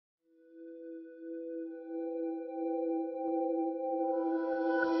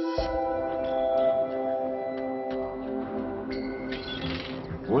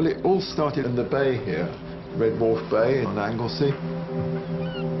Well, it all started in the bay here, Red Wharf Bay in Anglesey.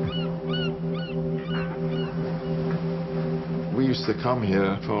 We used to come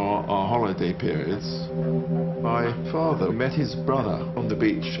here for our holiday periods. My father met his brother on the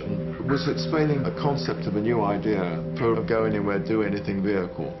beach and was explaining the concept of a new idea for a go anywhere, do anything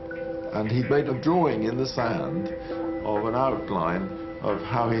vehicle. And he made a drawing in the sand of an outline of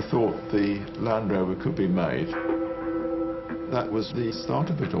how he thought the Land Rover could be made. That was the start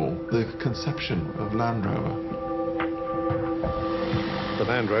of it all, the conception of Land Rover. The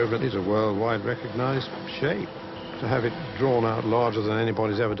Land Rover is a worldwide recognised shape. To have it drawn out larger than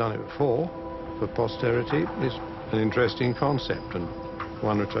anybody's ever done it before, for posterity, is an interesting concept, and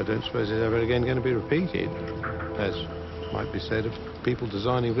one which I don't suppose is ever again going to be repeated, as might be said of people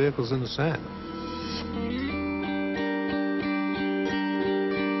designing vehicles in the sand.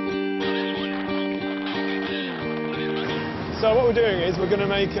 So what we're doing is we're going to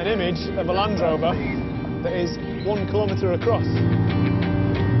make an image of a Land Rover that is 1 kilometre across.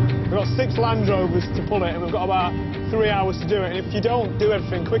 We've got 6 Land Rovers to pull it, and we've got about 3 hours to do it. And if you don't do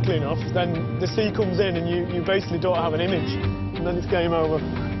everything quickly enough, then the sea comes in and you basically don't have an image, and then it's game over.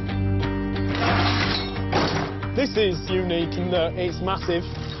 This is unique in that it's massive,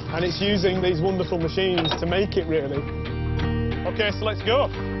 and it's using these wonderful machines to make it, really. OK, so let's go.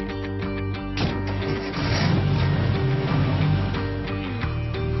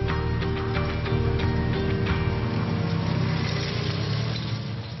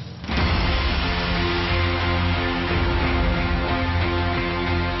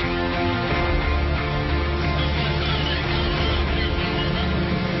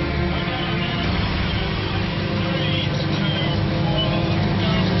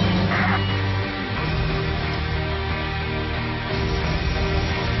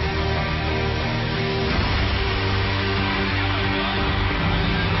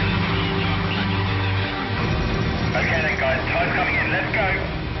 Time coming in, let's go.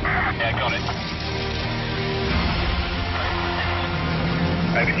 Yeah, got it.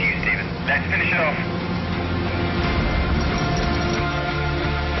 Over to you, Stephen. Let's finish it off.